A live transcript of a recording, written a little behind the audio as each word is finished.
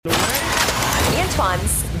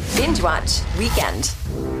Antoine's Binge Watch Weekend.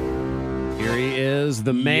 Here he is,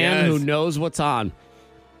 the man who knows what's on.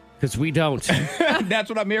 Because we don't. That's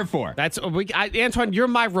what I'm here for. Antoine, you're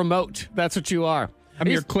my remote. That's what you are. I'm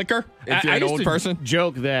your clicker if you're an old person.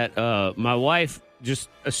 Joke that my wife just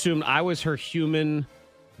assumed I was her human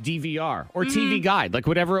DVR or TV guide, like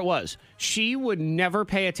whatever it was. She would never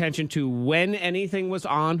pay attention to when anything was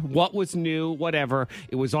on, what was new, whatever.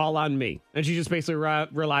 It was all on me. And she just basically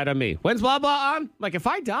relied on me. When's blah, blah on? Like, if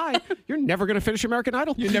I die, you're never going to finish American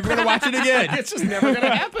Idol. You're never going to watch it again. It's just never going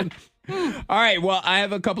to happen. All right, well, I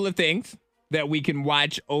have a couple of things that we can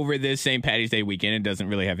watch over this St. Patty's Day weekend. It doesn't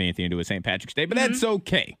really have anything to do with St. Patrick's Day, but that's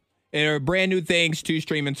okay. There are brand new things to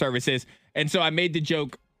streaming services. And so I made the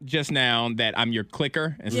joke just now that I'm your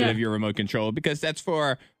clicker instead of your remote control because that's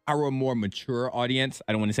for our more mature audience.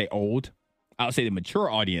 I don't want to say old. I'll say the mature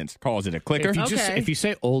audience calls it a clicker. If you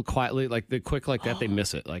say old quietly, like the quick like that, they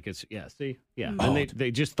miss it. Like it's, And they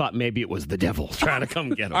just thought maybe it was the devil trying to come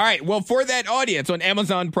get them. All right, well, for that audience on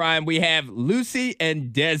Amazon Prime, we have Lucy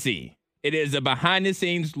and Desi. It is a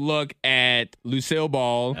behind-the-scenes look at Lucille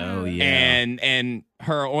Ball and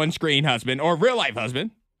her on-screen husband, or real-life husband,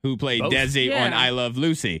 who played Desi on I Love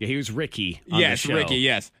Lucy. Yeah, he was Ricky on the show. Ricky,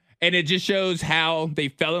 yes. And it just shows how they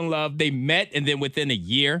fell in love. They met, and then within a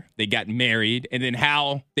year, they got married. And then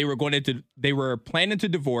how they were planning to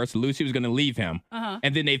divorce. Lucy was going to leave him.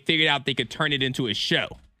 And then they figured out they could turn it into a show.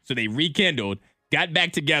 So they rekindled, got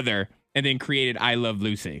back together, and then created I Love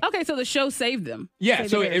Lucy. Okay, so the show saved them. Yeah,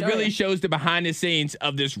 so it really shows the behind the scenes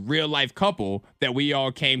of this real life couple that we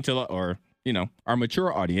all came to, or, our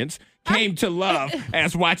mature audience came to love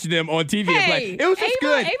as watching them on TV. Hey, it was just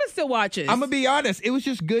good. Ava still watches. I'm going to be honest. It was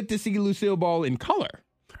just good to see Lucille Ball in color.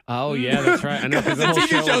 Oh, yeah, that's right. I know. The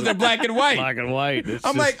TV shows are black and white. Black and white.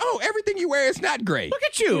 I'm like, everything you wear is not great. Look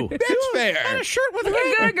at you. That's fair. And a shirt with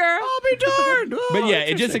Looking good, girl. I'll be darned. But yeah,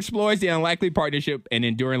 it just explores the unlikely partnership and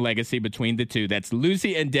enduring legacy between the two. That's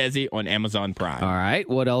Lucy and Desi on Amazon Prime. All right.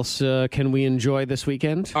 What else can we enjoy this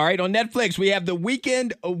weekend? All right. On Netflix, we have The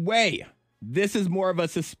Weekend Away. This is more of a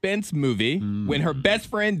suspense movie. When her best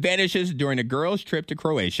friend vanishes during a girl's trip to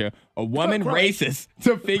Croatia, a woman races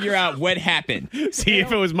to figure out what happened. See,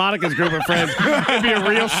 if it was Monica's group of friends, it'd be a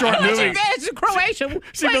real short movie. It's Croatia.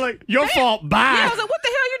 She'd be like, your fault, bye. Yeah, I was like, what the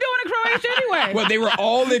hell are you doing in Croatia anyway? Well, they were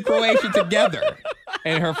all in Croatia together,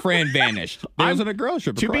 and her friend vanished. They was on a girl's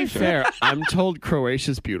trip to To be Croatia. fair, I'm told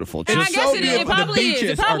Croatia's beautiful. And I It's guess so it is. It beautiful. probably The is. It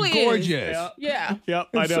beaches probably are is. gorgeous. Yeah. Yep,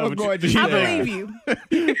 I know. so but gorgeous. I Yeah. believe you.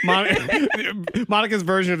 Monica's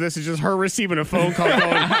version of this is just her receiving a phone call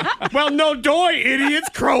going, well, no doy, idiots,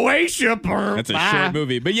 Croatia. That's a short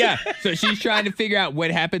movie. But yeah, so she's trying to figure out what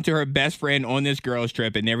happened to her best friend on this girl's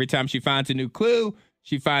trip. And every time she finds a new clue,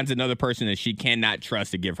 she finds another person that she cannot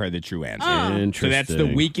trust to give her the true answer. Interesting. So that's The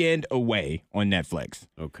Weekend Away on Netflix.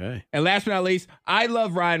 Okay. And last but not least, I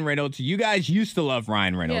love Ryan Reynolds. You guys used to love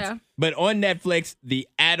Ryan Reynolds. Yeah. But on Netflix, The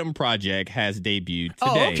Adam Project has debuted today.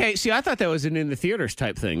 Oh, okay. See, I thought that was an in the theaters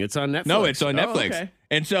type thing. It's on Netflix. No, it's on Netflix. Okay.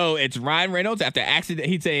 And so it's Ryan Reynolds after accident.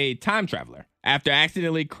 He's a time traveler. After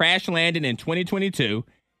accidentally crash landing in 2022,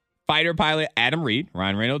 fighter pilot Adam Reed,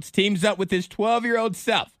 Ryan Reynolds, teams up with his 12-year-old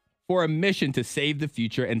self for a mission to save the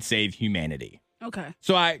future and save humanity. Okay.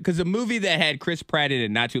 So because a movie that had Chris Pratt in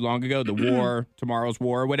it not too long ago, The War, Tomorrow's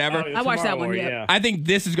War, or whatever, I watched that one, yeah. I think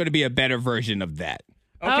this is going to be a better version of that.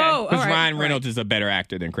 Okay. Oh, Because all right. Ryan Reynolds is a better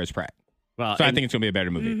actor than Chris Pratt. Well, So I think it's going to be a better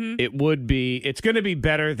movie. it would be. It's going to be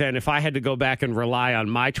better than if I had to go back and rely on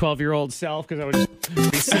my 12-year-old self because I would just be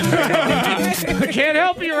sitting there. I can't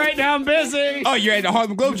help you right now. I'm busy. Oh, you're at the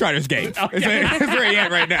Harlem Globetrotters game. That's where he at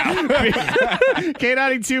right now.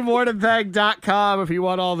 K92morningbag.com if you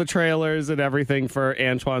want all the trailers and everything for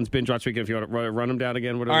Antoine's Binge Watch Weekend. If you want to run them down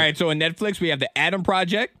again. Whatever. All right, so on Netflix, we have The Adam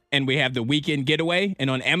Project, and we have The Weekend Getaway. And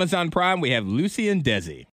on Amazon Prime, we have Lucy and Desi.